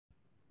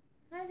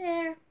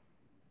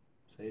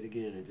Say it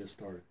again. It just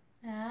started.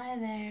 Hi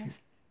there.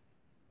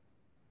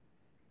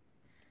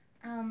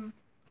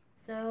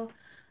 So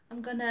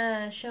I'm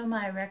gonna show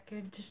my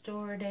record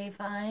store day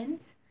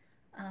finds.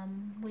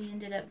 We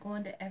ended up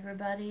going to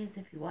Everybody's.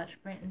 If you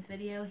watched Brenton's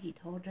video, he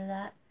told her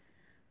that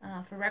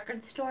for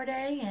record store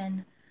day,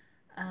 and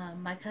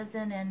my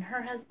cousin and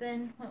her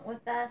husband went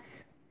with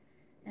us,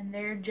 and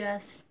they're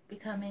just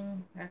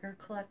becoming record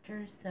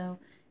collectors, so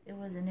it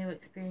was a new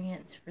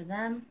experience for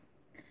them,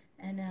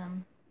 and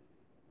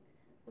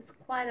it was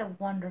quite a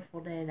wonderful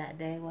day that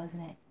day,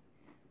 wasn't it?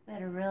 We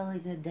had a really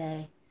good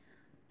day.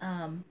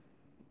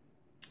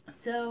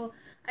 So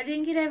I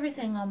didn't get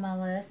everything on my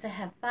list. I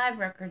have 5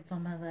 records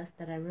on my list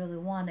that I really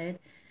wanted.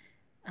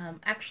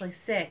 Actually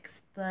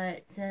 6,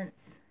 but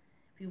since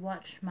if you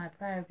watched my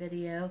prior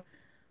video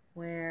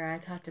where I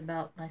talked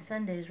about my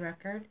Sunday's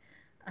record,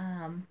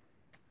 I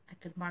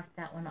could mark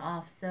that one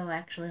off. So I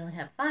actually only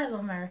have 5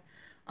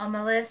 on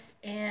my list,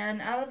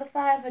 and out of the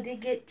 5 I did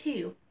get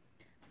 2.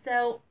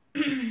 So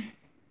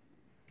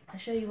I'll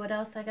show you what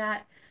else I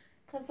got,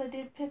 because I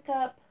did pick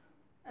up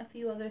a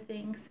few other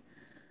things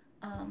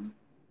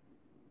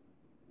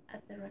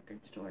at the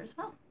record store as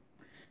well.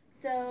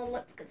 So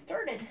let's get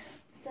started.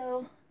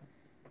 So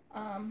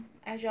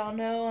as y'all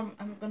know,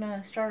 I'm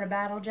gonna start a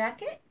battle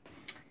jacket,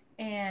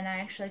 and I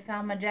actually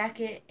found my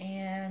jacket,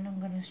 and I'm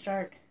gonna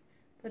start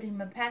putting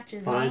my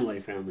patches on. Finally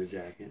found the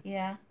jacket.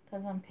 Yeah,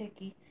 because I'm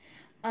picky.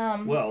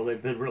 Well,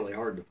 they've been really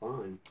hard to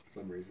find for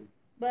some reason.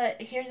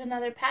 But here's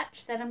another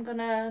patch that I'm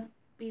gonna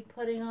be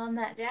putting on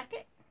that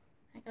jacket.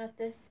 I got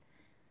this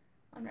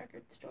on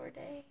record store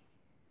day.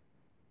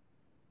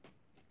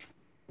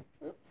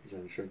 Oops. Is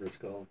that a sugar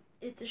skull?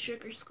 It's a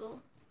sugar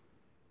skull.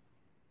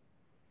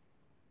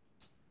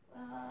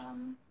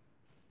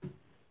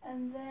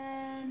 And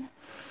then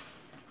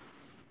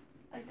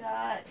I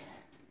got,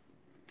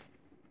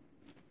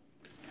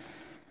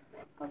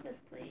 hold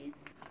this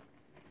please,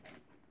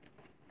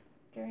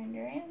 Duran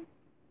Duran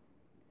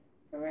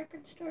for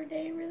record store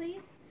day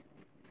release.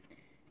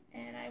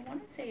 And I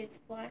want to say it's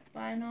black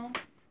vinyl.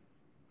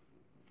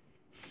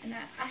 And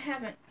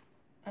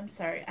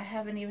I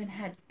haven't even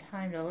had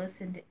time to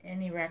listen to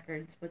any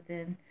records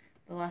within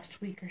the last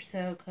week or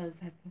so,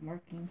 because I've been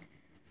working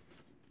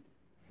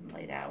some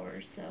late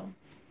hours, so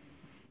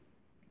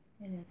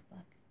it is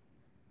black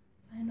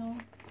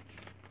vinyl.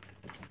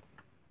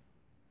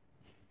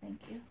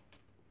 Thank you.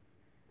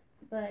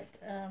 But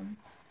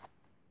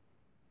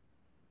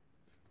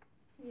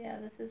yeah,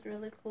 this is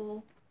really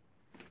cool.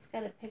 It's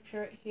got a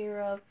picture right here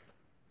of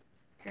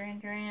Duran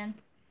Duran,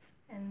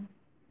 and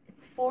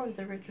it's 4 of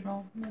the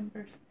original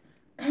members.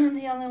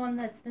 The only one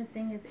that's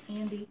missing is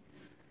Andy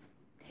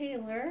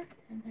Taylor,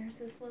 and there's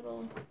this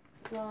little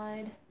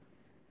slide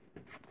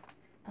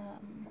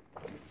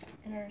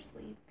inner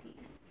sleeve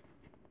piece.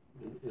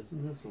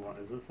 Isn't this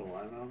is this a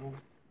live album?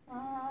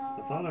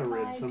 I thought I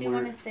read somewhere. Do you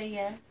want to say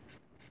yes?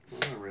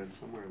 Well, I read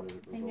somewhere that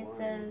it was a live album. I think it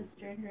says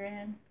Duran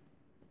Duran.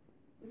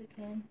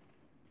 Budokan.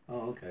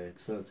 Oh, okay.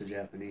 So it's a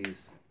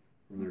Japanese,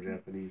 from their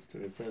Japanese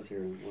too. It says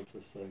here, what's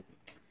this say?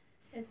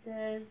 It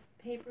says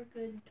Paper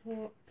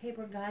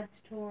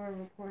Gods Tour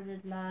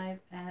recorded live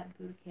at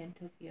Budokan,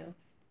 Tokyo,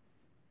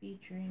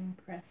 featuring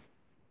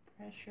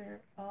Pressure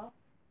Off,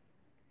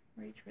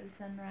 Reach for the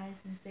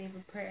Sunrise, and Save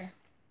a Prayer.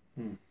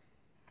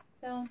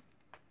 So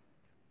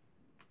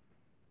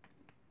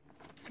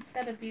it's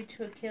got a View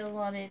to a Kill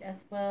on it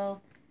as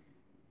well,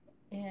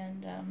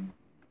 and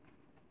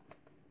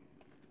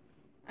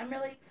I'm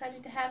really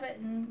excited to have it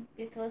and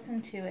get to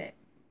listen to it.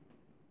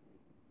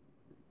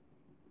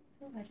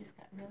 Oh, I just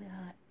got really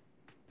hot.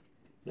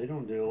 They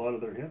don't do a lot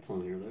of their hits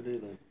on here, though, do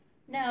they?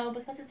 No,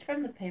 because it's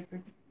from the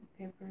Paper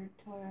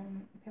Tour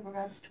and Paper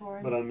Gods Tour.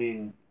 But I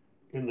mean,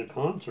 in the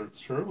concerts,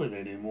 surely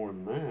they do more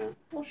than that.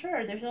 Well,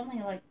 sure. There's only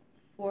like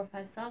 4 or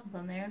 5 songs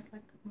on there. It's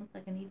like almost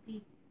like an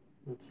EP.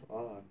 That's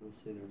odd.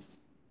 Let's see. There's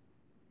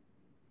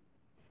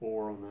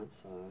 4 on that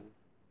side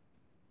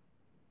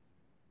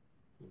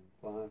and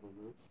 5 on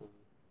that side.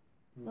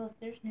 Look,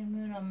 there's New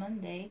Moon on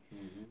Monday.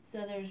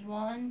 So there's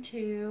 1,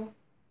 2,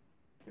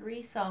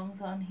 3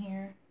 songs on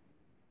here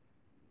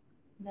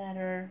that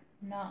are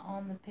not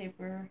on the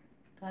Paper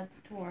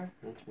Gods Tour.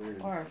 That's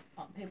weird. Or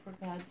Paper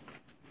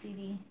Gods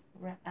CD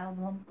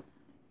album,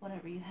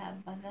 whatever you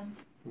have by them.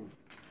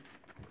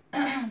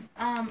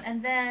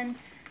 And then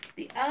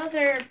the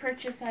other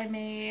purchase I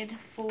made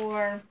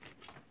for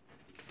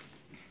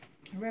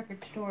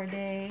record store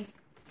day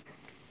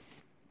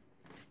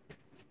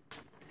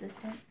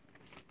assistant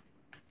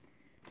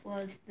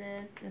was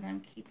this, and I'm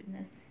keeping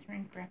this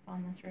shrink wrap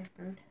on this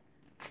record.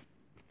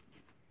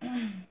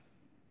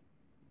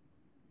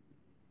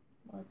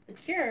 Was The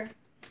Cure,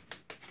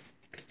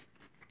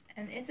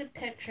 and it's a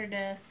picture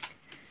disc.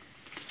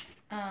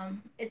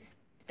 It's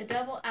a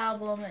double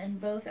album, and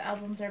both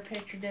albums are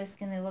picture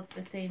disc, and they look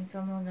the same, so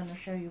I'm only going to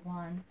show you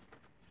one.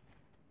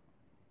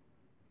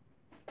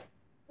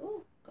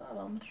 Oh God,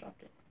 I almost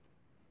dropped it.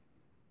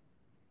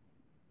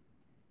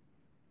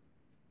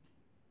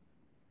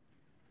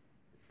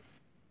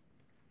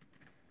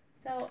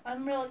 So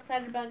I'm real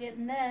excited about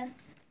getting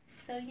this.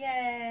 So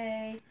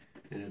yay!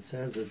 And it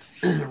says it's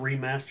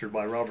remastered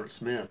by Robert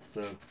Smith,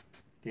 so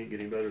can't get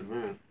any better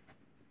than that.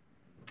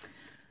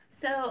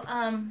 So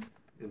And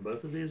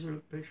both of these are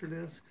picture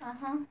discs?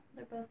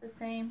 they're both the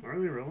same. Are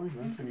they really?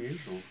 That's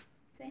unusual.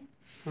 See?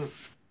 Huh.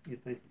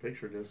 You'd think the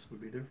picture disc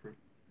would be different.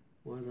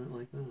 Why is that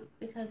like that?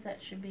 Because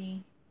that should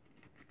be.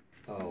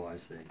 Oh, I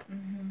see.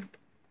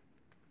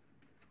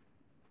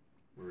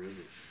 Where is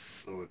it?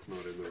 Oh, it's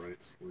not in the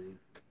right sleeve.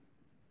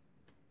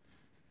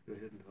 Go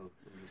ahead and talk.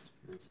 I'm just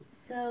messing.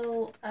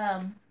 So,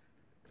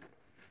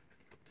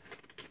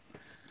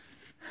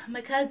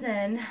 my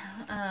cousin,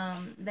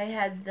 they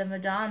had the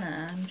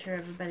Madonna. I'm sure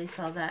everybody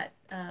saw that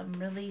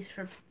release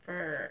for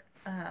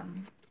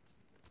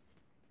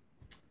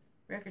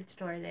Record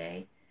Store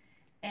Day,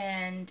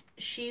 and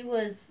she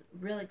was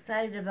real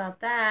excited about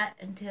that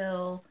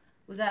until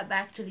we got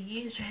back to the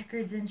used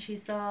records, and she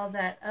saw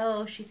that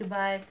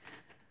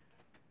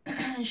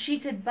she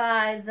could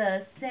buy the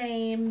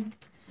same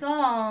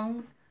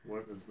songs.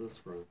 What is this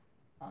from?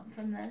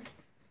 From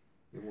this.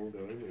 It won't go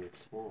in there. It's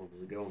small.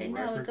 Does it go on the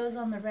No, record? it goes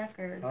on the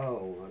record.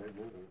 Oh, I didn't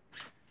know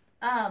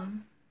that.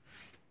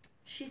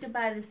 She could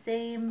buy the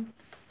same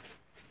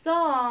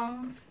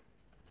songs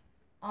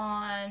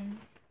on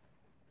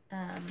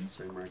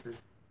Same record?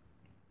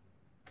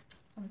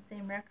 on the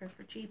same record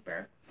for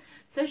cheaper.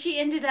 So she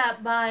ended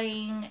up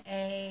buying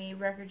a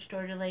Record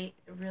Store Day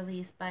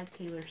release by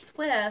Taylor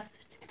Swift.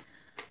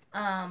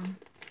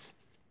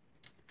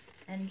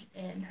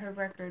 And her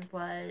record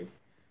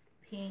was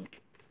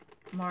Pink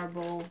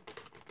Marble.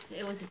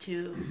 It was a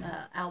 2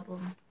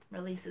 album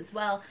release as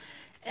well.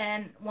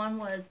 And one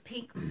was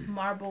Pink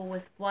Marble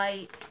with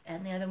white,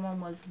 and the other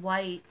one was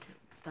white,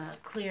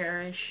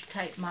 clearish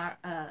type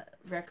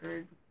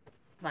record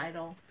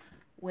vinyl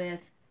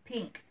with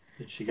pink.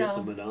 Did she get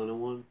the Madonna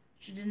one?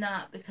 She did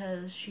not,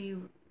 because she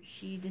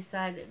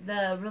decided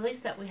the release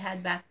that they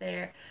had back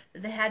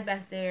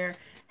there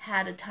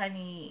had a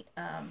tiny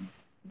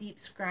deep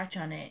scratch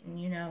on it,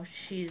 and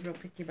she's real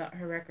picky about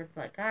her records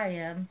like I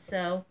am,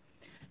 so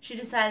she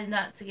decided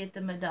not to get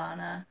the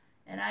Madonna.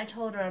 And I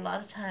told her a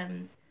lot of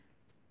times,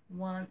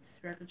 once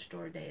Record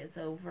Store Day is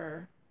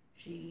over,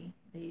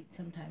 they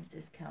sometimes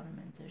discount them,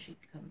 and so she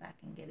could come back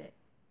and get it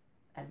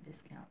at a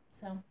discount.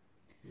 So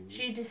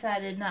she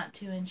decided not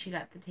to, and she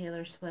got the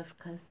Taylor Swift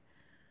because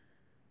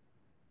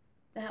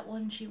that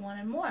one she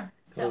wanted more.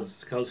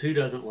 Because who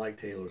doesn't like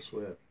Taylor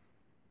Swift?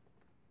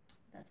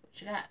 That's what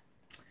she got.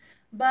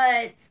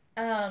 But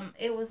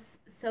it was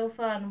so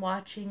fun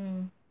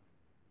watching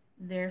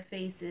their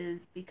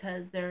faces,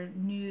 because they're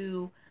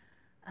new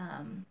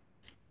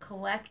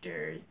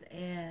collectors,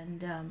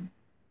 and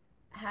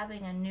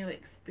having a new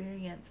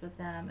experience with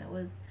them. It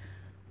was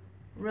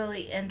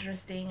really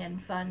interesting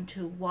and fun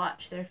to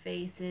watch their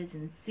faces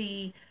and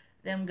see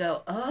them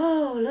go,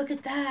 oh, look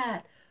at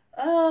that.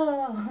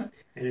 Oh.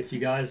 And if you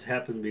guys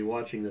happen to be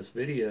watching this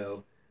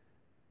video,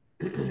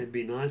 it'd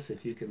be nice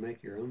if you could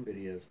make your own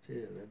videos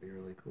too. That'd be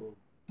really cool.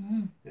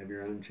 Have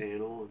your own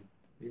channel,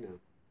 and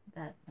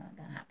That's not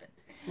gonna happen.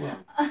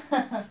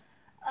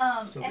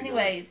 Well,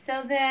 anyway,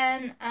 so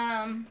then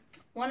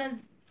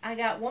I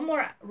got one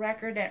more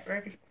record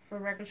for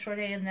Record Store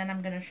Day, and then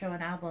I'm gonna show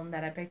an album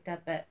that I picked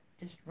up at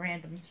just a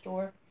random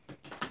store.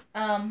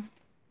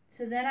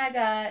 So then I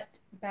got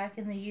back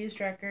in the used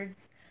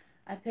records.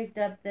 I picked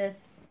up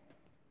this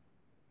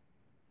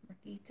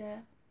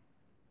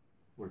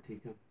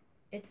Mortica.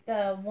 It's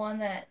the one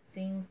that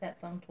sings that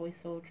song Toy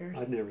Soldiers.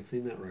 I've never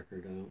seen that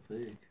record, I don't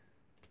think.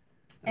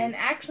 And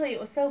actually, it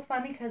was so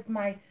funny because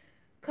my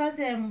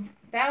cousin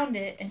found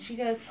it, and she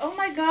goes, oh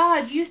my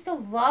God, you used to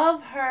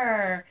love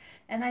her.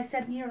 And I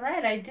said, you're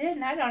right, I did,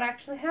 and I don't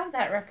actually have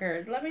that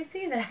record. Let me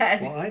see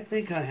that. Well, I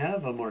think I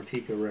have a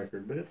Mortica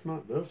record, but it's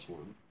not this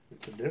one.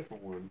 It's a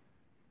different one.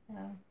 So.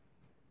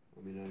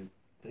 I mean, I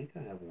think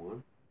I have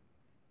one.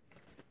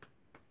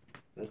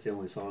 That's the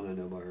only song I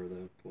know by her,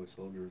 though. Toy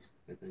Soldiers,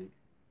 I think.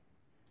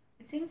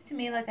 It seems to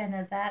me like I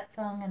know that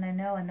song, and I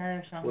know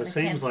another song. Well, it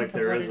seems like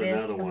there is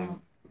another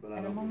one, but I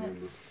don't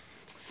remember.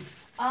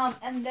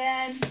 And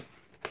then,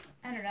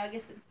 I don't know, I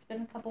guess it's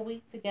been a couple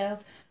weeks ago,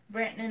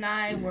 Brenton and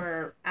I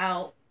were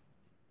out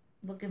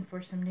looking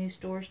for some new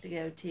stores to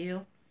go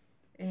to,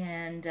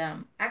 and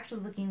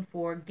actually looking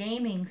for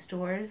gaming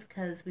stores,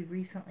 because we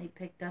recently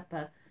picked up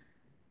a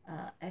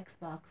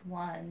Xbox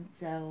One,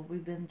 so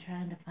we've been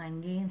trying to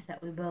find games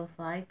that we both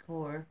like,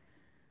 or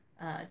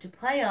to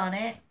play on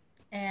it.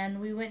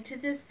 And we went to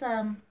this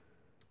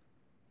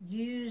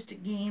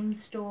used game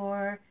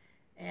store,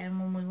 and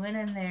when we went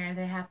in there,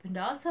 they happened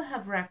to also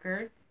have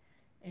records,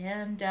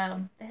 and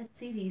they had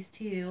CDs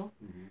too,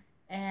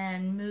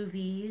 and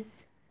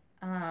movies,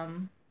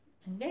 and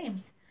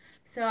games.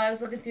 So I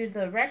was looking through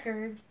the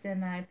records,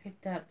 and I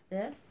picked up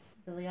this,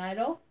 Billy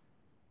Idol,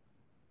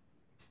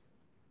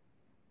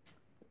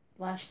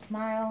 Flash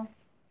Smile,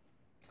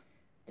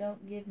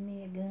 Don't Give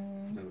Me a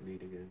Gun. Don't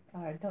Need a Gun.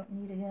 Or Don't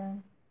Need a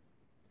Gun.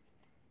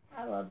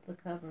 I love the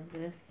cover of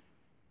this.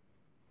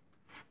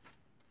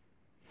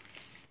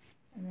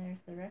 And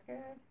there's the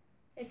record.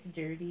 It's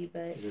dirty,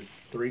 but... Is it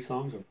 3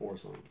 songs or 4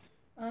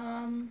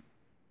 songs?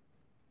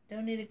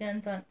 Don't Need a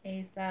Gun's on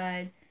A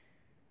side.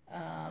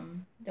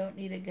 Don't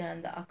Need a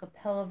Gun, the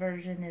acapella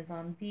version is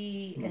on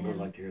B. I'd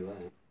like to hear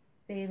that.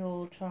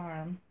 Fatal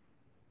Charm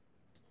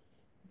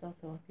is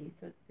also on B,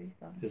 so it's 3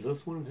 songs. Is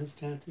this one of his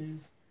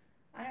tattoos?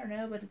 I don't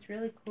know, but it's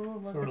really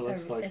cool. Look, sort of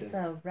looks like it's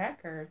a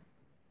record.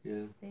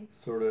 Yeah. See?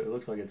 Sort of. It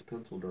looks like it's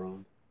pencil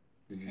drawn.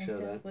 Did you show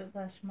that?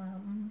 Whiplash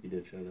Mountain. You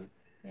did show that.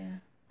 Yeah.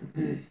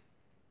 Yeah.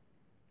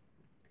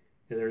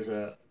 There's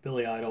a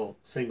Billy Idol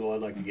single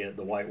I'd like to get,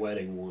 the White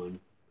Wedding one.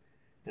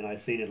 And I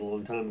seen it a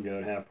long time ago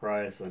at half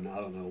price, and I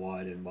don't know why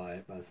I didn't buy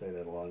it, but I say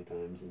that a lot of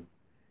times. And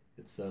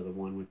it's the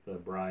one with the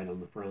bride on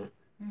the front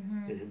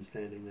and him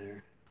standing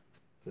there.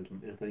 So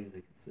I think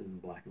it's in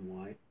black and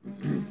white.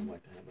 I'd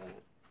like to have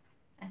that.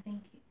 I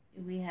think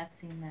we have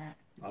seen that.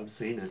 I've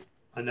seen it.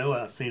 I know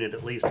I've seen it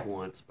at least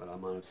once, but I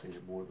might have seen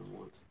it more than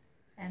once.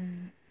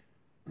 And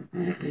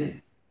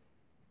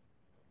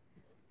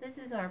this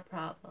is our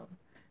problem.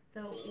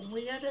 So when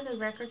we go to the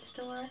record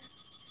store,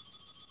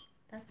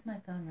 that's my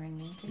phone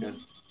ringing. Can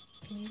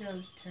you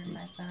go turn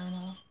my phone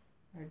off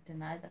or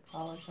deny the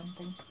call or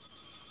something?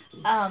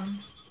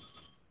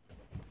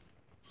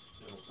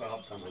 It'll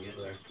stop time I get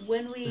there.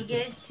 When we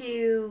get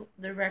to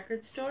the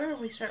record store,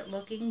 we start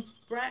looking.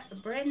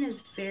 Brandon is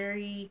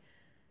very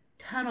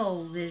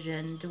tunnel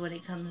visioned when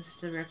it comes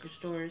to the record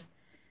stores.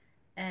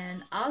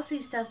 And I'll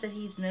see stuff that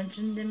he's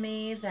mentioned to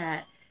me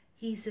that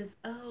he says,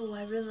 oh,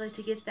 I really like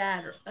to get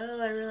that, or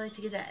oh, I really like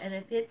to get that. And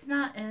if it's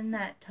not in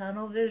that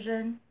tunnel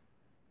vision,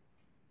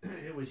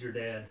 it was your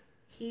dad.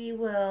 He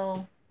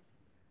will.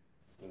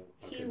 So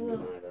I will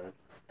deny that.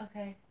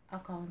 Okay, I'll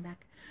call him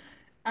back.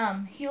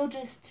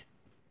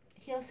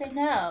 He'll say,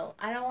 no,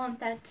 I don't want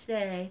that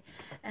today.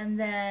 And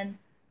then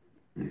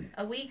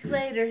a week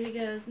later, he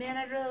goes, man,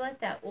 I'd really like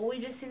that. Well, we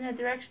just seen it at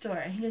the rec store.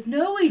 And he goes,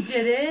 no, we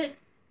didn't.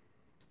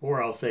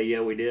 Or I'll say, yeah,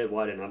 we did.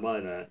 Why didn't I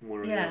buy that? One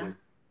or the other.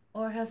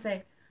 Or he'll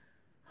say,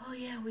 oh,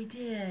 yeah, we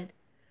did.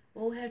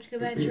 Well, we have to go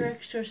back to the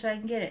rec store so I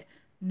can get it.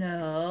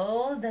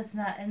 No, that's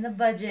not in the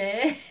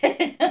budget.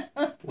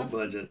 What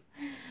budget?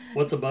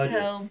 What's a budget?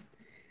 So,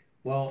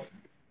 well,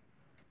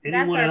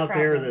 anyone out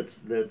there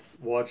that's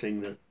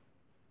watching that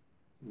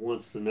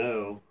wants to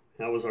know,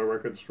 how was our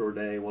record store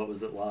day? What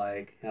was it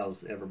like?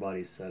 How's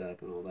everybody's set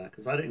up and all that?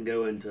 Because I didn't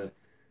go into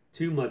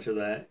too much of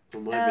that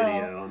on my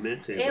video. I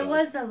meant to. It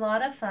was a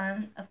lot of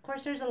fun. Of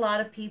course, there's a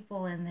lot of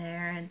people in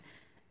there,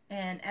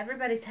 and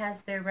everybody's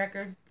has their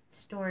record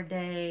store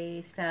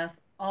day stuff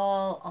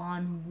all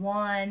on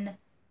one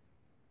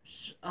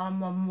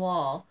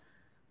wall.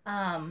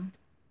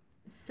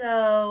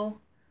 So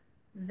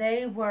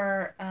they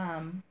were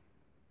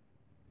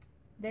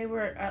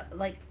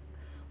like,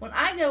 when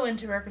I go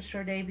into record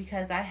store day,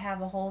 because I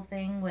have a whole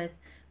thing with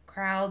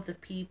crowds of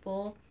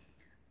people,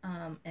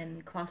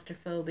 and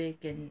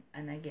claustrophobic,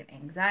 and I get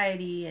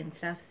anxiety and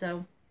stuff.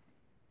 So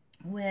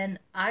when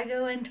I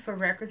go in for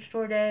record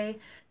store day,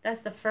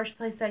 that's the first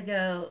place I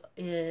go,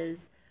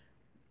 is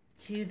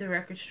to the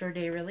record store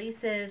day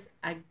releases.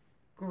 I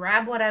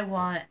grab what I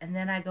want, and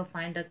then I go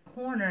find a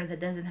corner that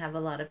doesn't have a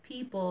lot of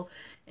people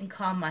and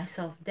calm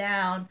myself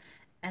down,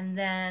 and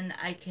then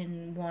I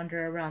can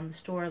wander around the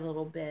store a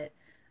little bit.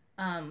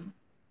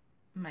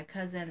 My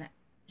cousin,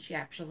 she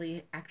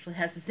actually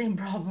has the same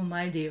problem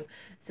I do,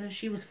 so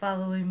she was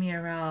following me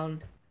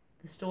around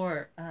the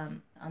store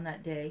on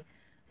that day.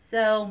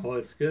 So well,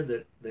 it's good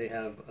that they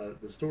have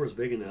the store is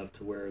big enough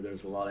to where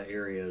there's a lot of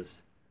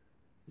areas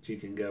that you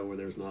can go where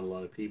there's not a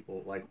lot of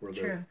people, like where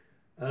the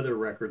other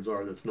records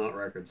are that's not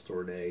record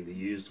store day. The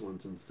used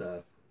ones and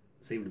stuff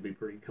seem to be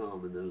pretty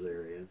calm in those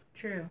areas.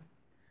 True.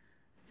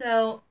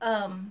 So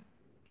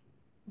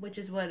which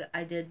is what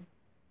I did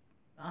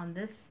on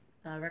this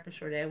record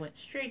store day. I went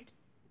straight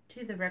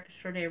to the record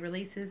store day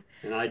releases.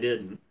 And I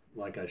didn't,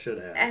 like I should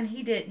have. And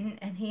he didn't,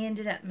 and he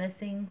ended up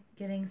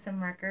getting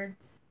some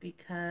records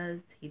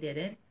because he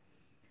didn't.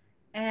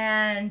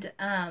 And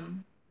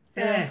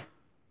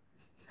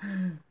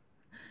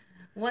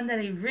one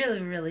that he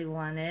really, really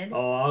wanted.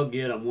 Oh, I'll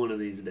get him one of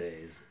these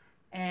days.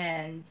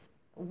 And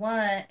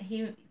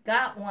he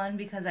got one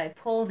because I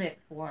pulled it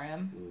for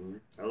him.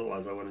 Mm-hmm.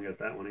 Otherwise, I wouldn't get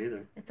that one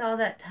either. It's all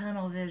that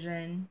tunnel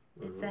vision.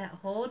 It's that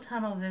whole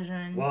tunnel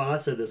vision. Well, I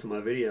said this in my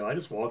video. I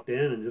just walked in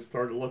and just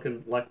started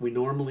looking like we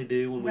normally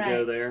do when we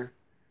go there.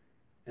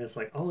 And it's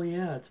like, oh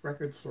yeah, it's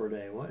record store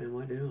day. What am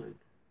I doing?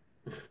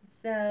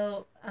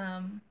 So,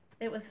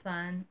 it was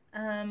fun.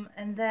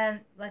 And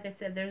then, like I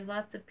said, there's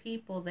lots of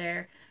people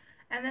there.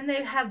 And then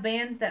they have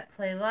bands that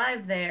play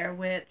live there,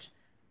 which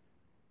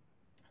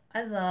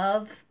I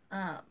love.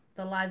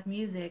 The live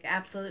music,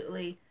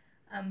 absolutely.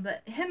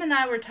 But him and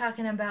I were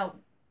talking about,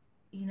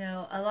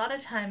 a lot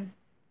of times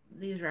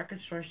these record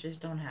stores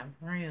just don't have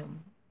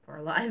room for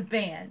a live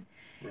band.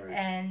 Right.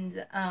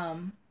 And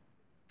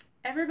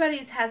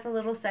everybody's has a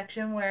little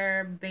section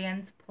where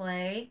bands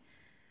play.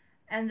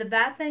 And the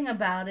bad thing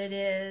about it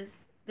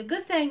is, the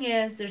good thing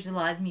is there's a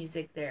live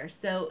music there.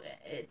 So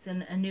it's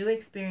a new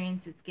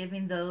experience. It's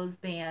giving those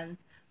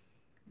bands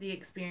the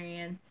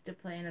experience to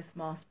play in a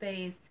small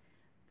space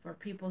for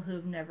people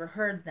who've never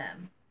heard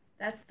them.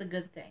 That's the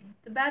good thing.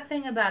 The bad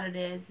thing about it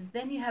is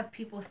then you have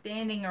people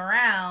standing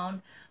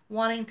around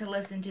wanting to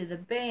listen to the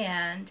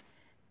band,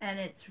 and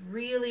it's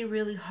really,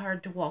 really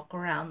hard to walk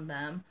around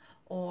them.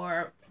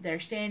 Or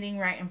they're standing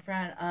right in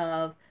front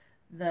of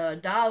the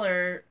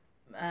dollar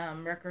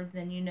records,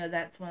 and you know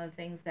that's one of the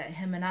things that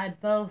him and I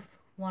both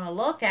want to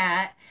look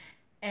at,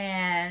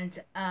 and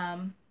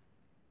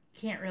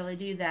can't really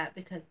do that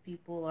because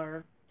people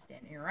are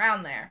standing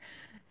around there.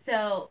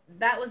 So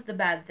that was the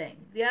bad thing.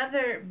 The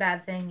other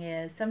bad thing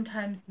is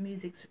sometimes the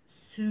music's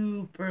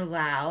super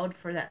loud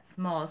for that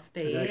small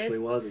space. It actually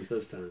wasn't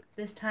this time.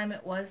 This time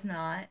it was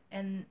not,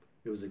 and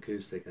it was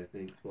acoustic, I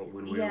think. Well,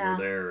 when we yeah,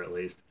 were there, at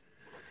least.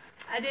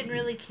 I didn't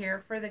really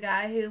care for the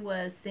guy who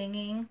was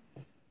singing,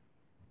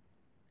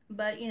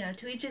 but you know,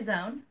 to each his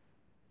own.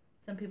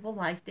 Some people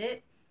liked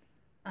it.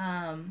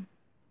 And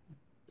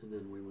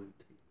then we went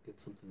to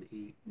get something to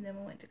eat. And then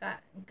we went to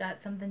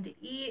got something to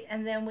eat,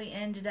 and then we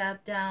ended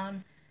up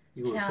down.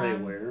 You want to say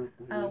where?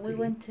 We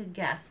went to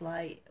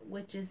Gaslight,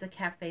 which is a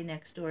cafe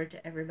next door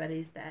to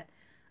everybody's that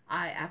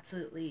I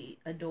absolutely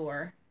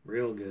adore.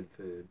 Real good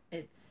food.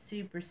 It's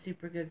super,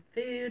 super good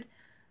food.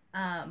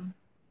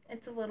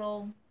 It's a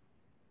little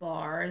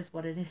bar is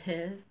what it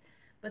is,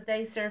 but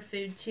they serve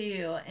food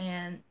too,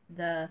 and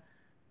the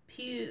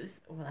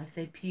pews, well, I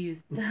say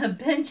pews, the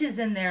benches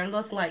in there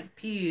look like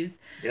pews.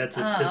 Yeah, it's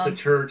a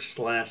church /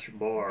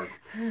 bar.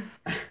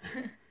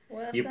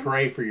 Well, you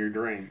pray for your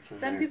drinks.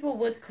 Some people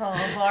would call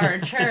a bar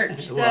a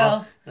church. So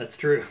well, that's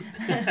true.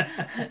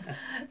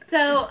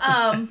 So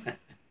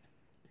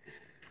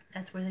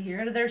that's where they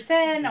hear their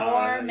sin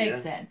or make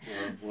sin.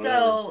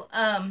 So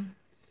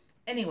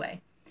anyway,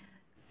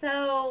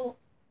 so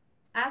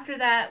after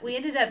that we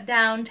ended up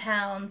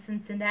downtown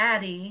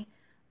Cincinnati,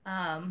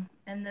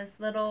 in this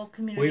little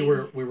community.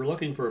 We were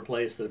looking for a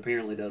place that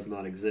apparently does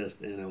not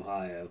exist in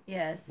Ohio.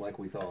 Yes. Like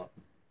we thought.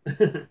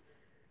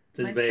 It's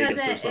in Vegas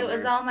or somewhere. It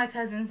was all my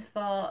cousin's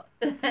fault.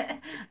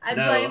 I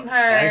blame her.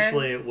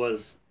 Actually, it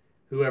was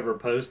whoever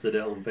posted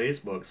it on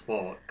Facebook's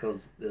fault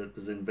because it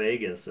was in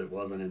Vegas. It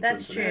wasn't in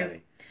Cincinnati. That's true.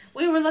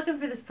 We were looking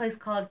for this place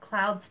called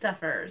Cloud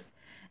Stuffers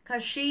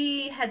because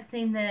she had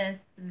seen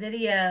this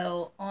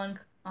video on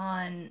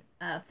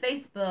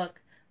Facebook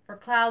for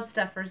Cloud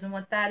Stuffers, and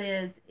what that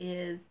is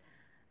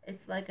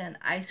it's like an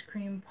ice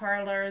cream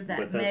parlor that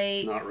makes. But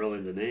that's not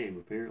really the name,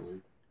 apparently.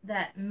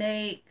 That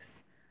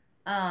makes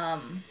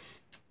cotton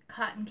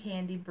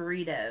candy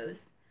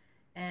burritos.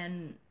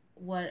 And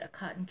what a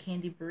cotton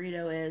candy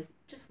burrito is,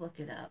 just look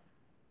it up.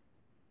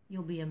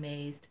 You'll be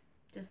amazed.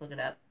 Just look it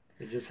up.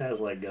 It just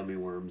has like gummy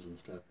worms and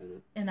stuff in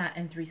it.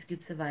 And 3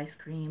 scoops of ice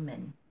cream,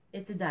 and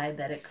it's a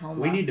diabetic coma.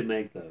 We need to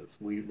make those.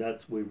 We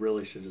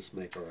really should just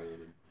make our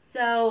own.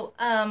 So,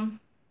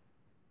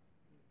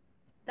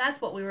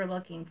 that's what we were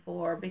looking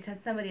for because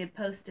somebody had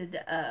posted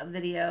a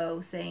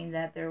video saying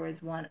that there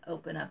was one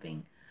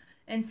upping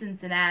in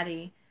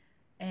Cincinnati,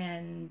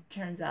 and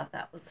turns out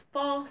that was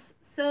false.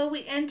 So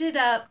we ended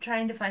up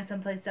trying to find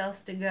someplace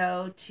else to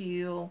go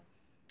to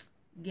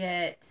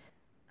get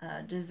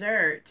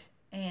dessert,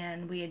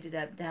 and we ended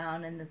up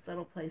down in this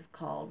little place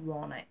called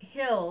Walnut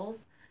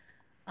Hills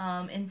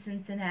in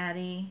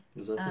Cincinnati.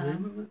 Is that the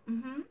name of it?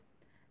 Mm-hmm.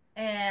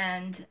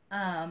 And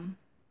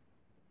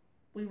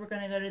we were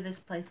going to go to this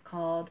place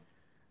called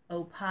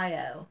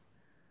Opio.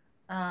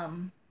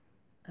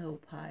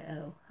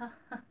 Opio.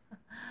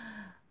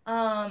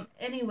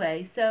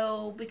 Anyway,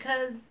 so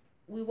because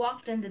we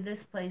walked into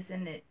this place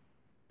and it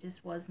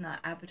just was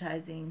not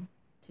appetizing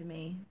to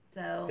me,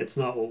 so... It's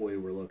not what we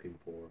were looking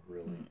for,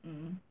 really.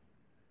 No.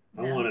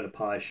 I wanted a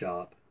pie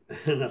shop,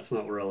 and that's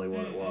not really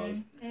what it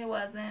was. It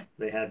wasn't.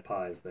 They had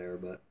pies there,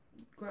 but...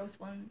 Gross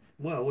ones.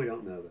 Well, we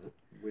don't know that.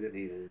 We didn't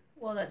eat any.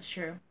 Well, that's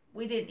true.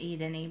 We didn't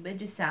eat any, but it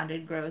just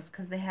sounded gross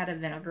because they had a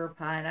vinegar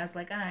pie, and I was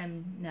like,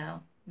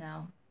 no,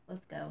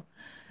 let's go.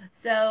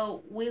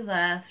 So we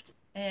left,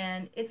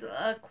 and it's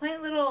a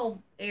quaint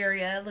little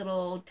area,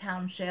 little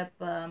township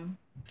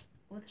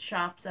with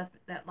shops up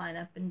that line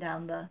up and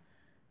down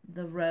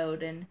the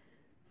road. And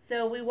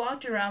so we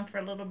walked around for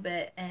a little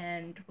bit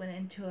and went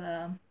into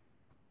a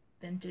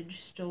vintage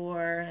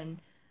store and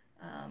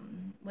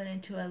went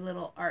into a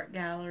little art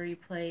gallery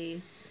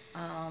place.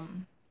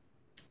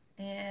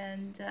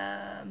 And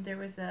there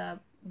was a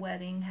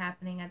wedding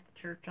happening at the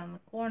church on the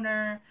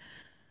corner.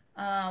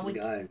 The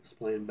guy was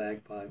playing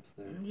bagpipes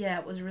there. Yeah,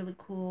 it was really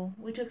cool.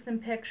 We took some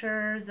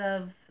pictures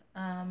of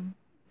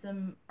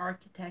some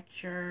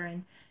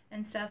architecture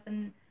and stuff,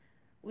 and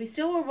we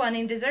still were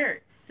wanting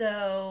desserts.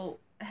 So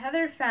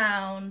Heather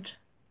found,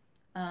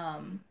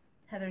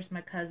 Heather's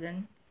my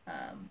cousin,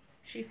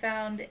 she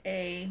found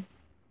a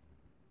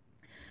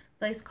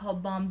place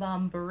called Bon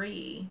Bon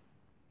Beurre,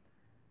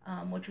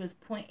 which was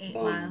 0.8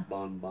 mile.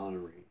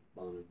 Bonbonnery.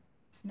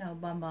 No,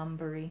 Bon Bon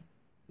Beurre.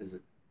 Is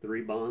it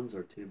 3 bonds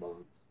or 2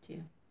 bonds?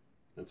 2.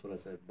 That's what I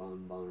said,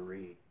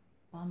 bonbonnery.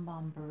 Bon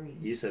Bon Beurre.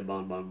 You said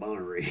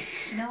bonbonnery.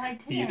 No, I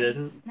didn't. You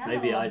didn't? No,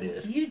 maybe I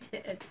did. You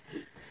did.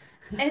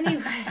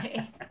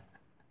 Anyway,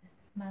 this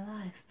is my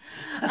life.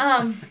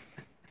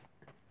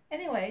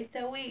 Anyway,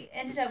 so we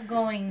ended up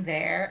going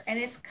there, and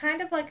it's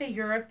kind of like a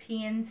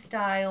European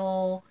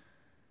style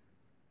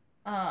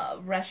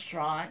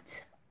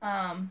restaurant.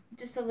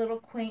 Just a little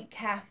quaint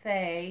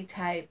cafe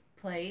type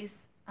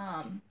place.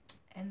 And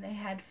they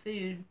had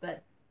food,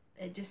 but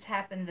it just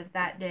happened that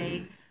that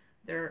day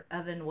their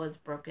oven was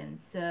broken.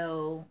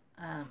 So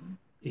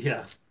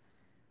Yeah.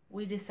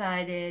 we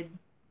decided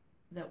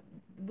that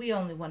we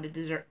only wanted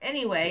dessert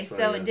anyway, That's right,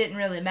 so yeah. it didn't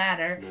really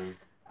matter.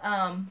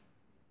 No.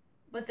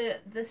 But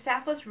the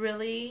staff was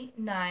really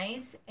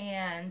nice,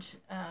 and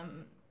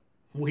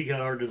We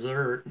got our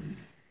dessert.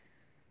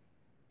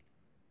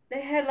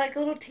 they had like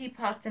little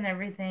teapots and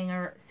everything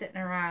are sitting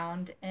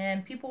around,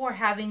 and people were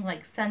having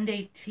like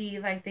Sunday tea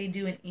like they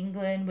do in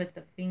England with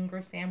the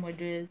finger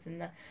sandwiches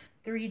and the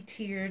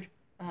 3-tiered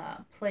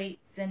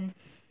plates, and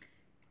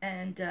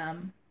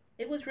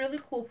it was really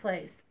cool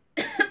place.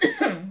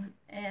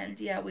 And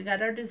yeah, we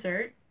got our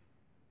dessert.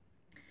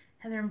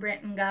 Heather and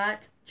Brenton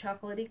got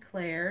chocolate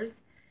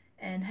eclairs,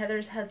 and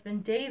Heather's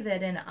husband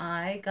David and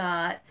I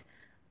got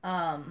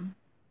lemon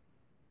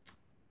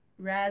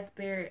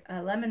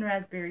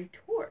raspberry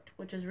torte,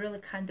 which is really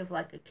kind of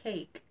like a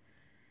cake,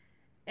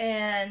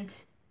 and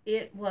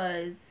it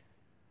was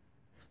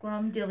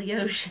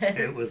scrumdiddlyocious.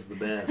 It was the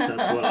best.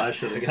 That's what I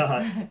should have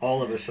got.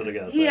 All of us should have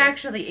got He that.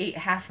 actually ate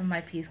half of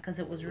my piece because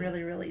it was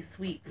really, really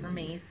sweet for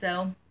me.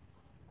 So,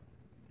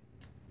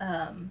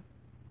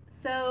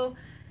 so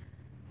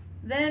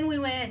then we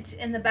went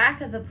in the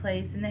back of the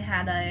place, and they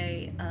had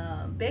a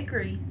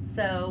bakery.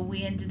 So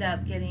we ended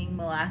up getting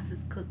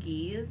molasses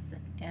cookies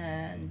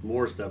and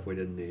More stuff we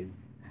didn't need.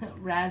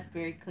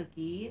 raspberry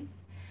cookies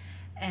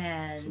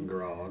and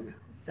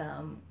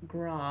Some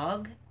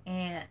grog.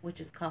 and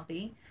which is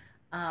coffee.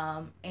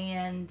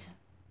 And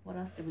what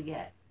else did we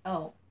get?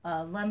 Oh,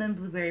 lemon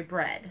blueberry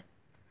bread.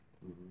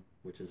 Mm-hmm.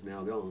 Which is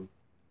now gone.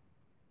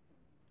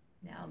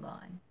 Now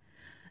gone.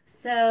 All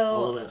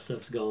So of that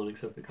stuff's gone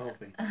except the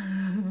coffee.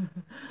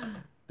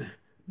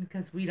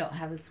 because we don't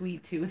have a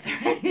sweet tooth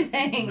or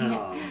anything.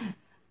 No.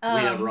 We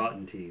have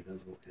rotten teeth.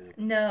 That's what we have.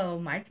 No,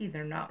 my teeth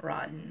are not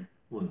rotten.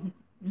 Well,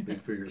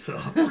 speak for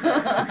yourself.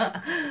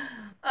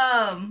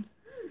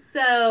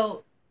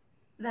 So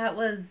that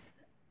was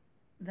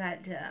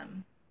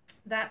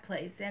that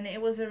place, and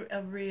it was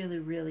a really,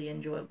 really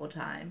enjoyable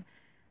time.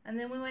 And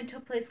then we went to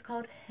a place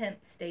called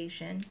Hemp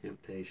Station.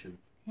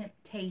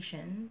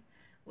 Hemptations,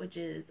 which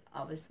is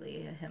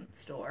obviously a hemp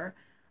store.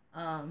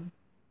 And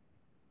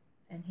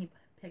he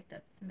picked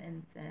up some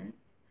incense.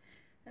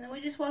 And then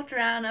we just walked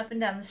around up and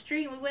down the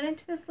street. We went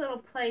into this little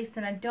place,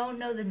 and I don't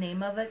know the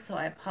name of it, so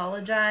I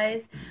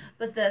apologize.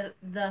 But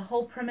the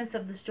whole premise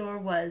of the store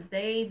was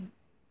they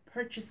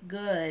purchase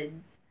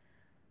goods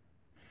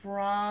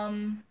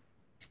from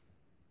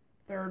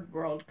third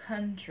world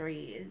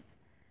countries.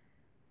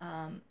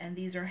 And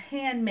these are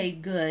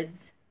handmade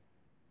goods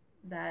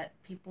that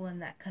people in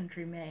that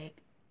country make.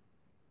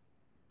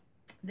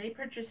 They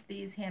purchase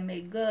these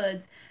handmade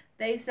goods,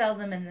 they sell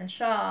them in the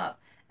shop,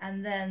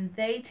 and then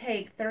they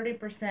take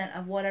 30%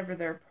 of whatever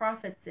their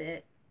profits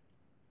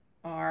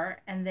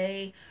are, and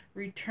they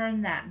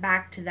return that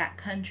back to that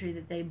country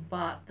that they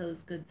bought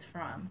those goods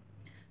from.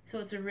 So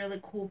it's a really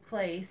cool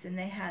place, and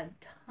they had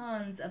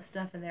tons of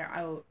stuff in there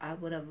I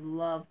would have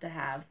loved to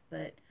have,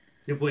 but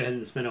If we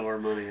hadn't spent all our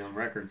money on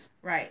records.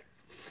 right.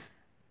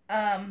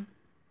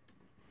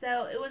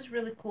 So it was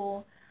really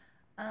cool.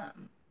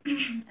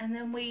 And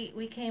then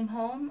we came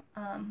home.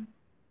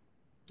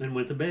 And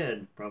went to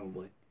bed,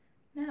 probably.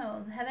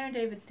 No, Heather and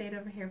David stayed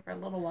over here for a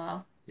little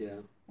while. Yeah.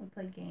 We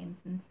played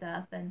games and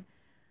stuff, and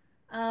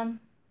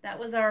that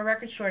was our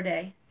record store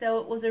day. So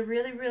it was a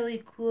really,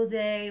 really cool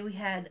day. We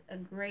had a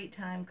great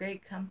time,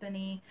 great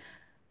company,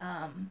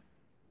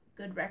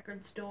 good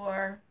record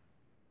store,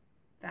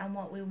 found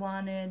what we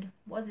wanted,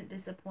 wasn't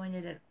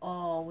disappointed at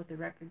all with the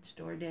record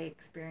store day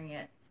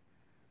experience.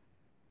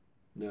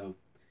 No.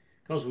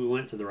 Because we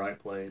went to the right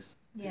place.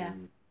 Yeah,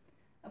 And,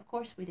 of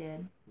course we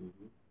did.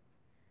 mm-hmm.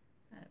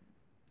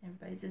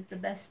 Everybody's is the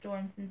best store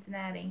in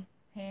Cincinnati,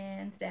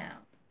 hands down.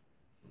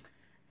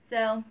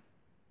 So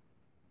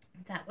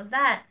that was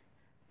that.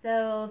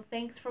 So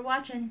thanks for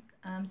watching.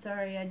 I'm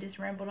sorry I just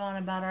rambled on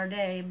about our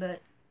day,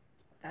 but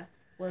that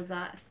was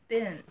our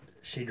spin.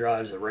 She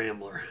drives a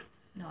Rambler.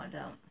 No, I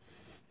don't.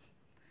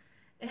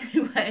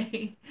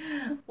 Anyway,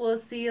 we'll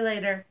see you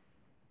later.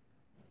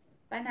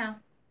 Bye now.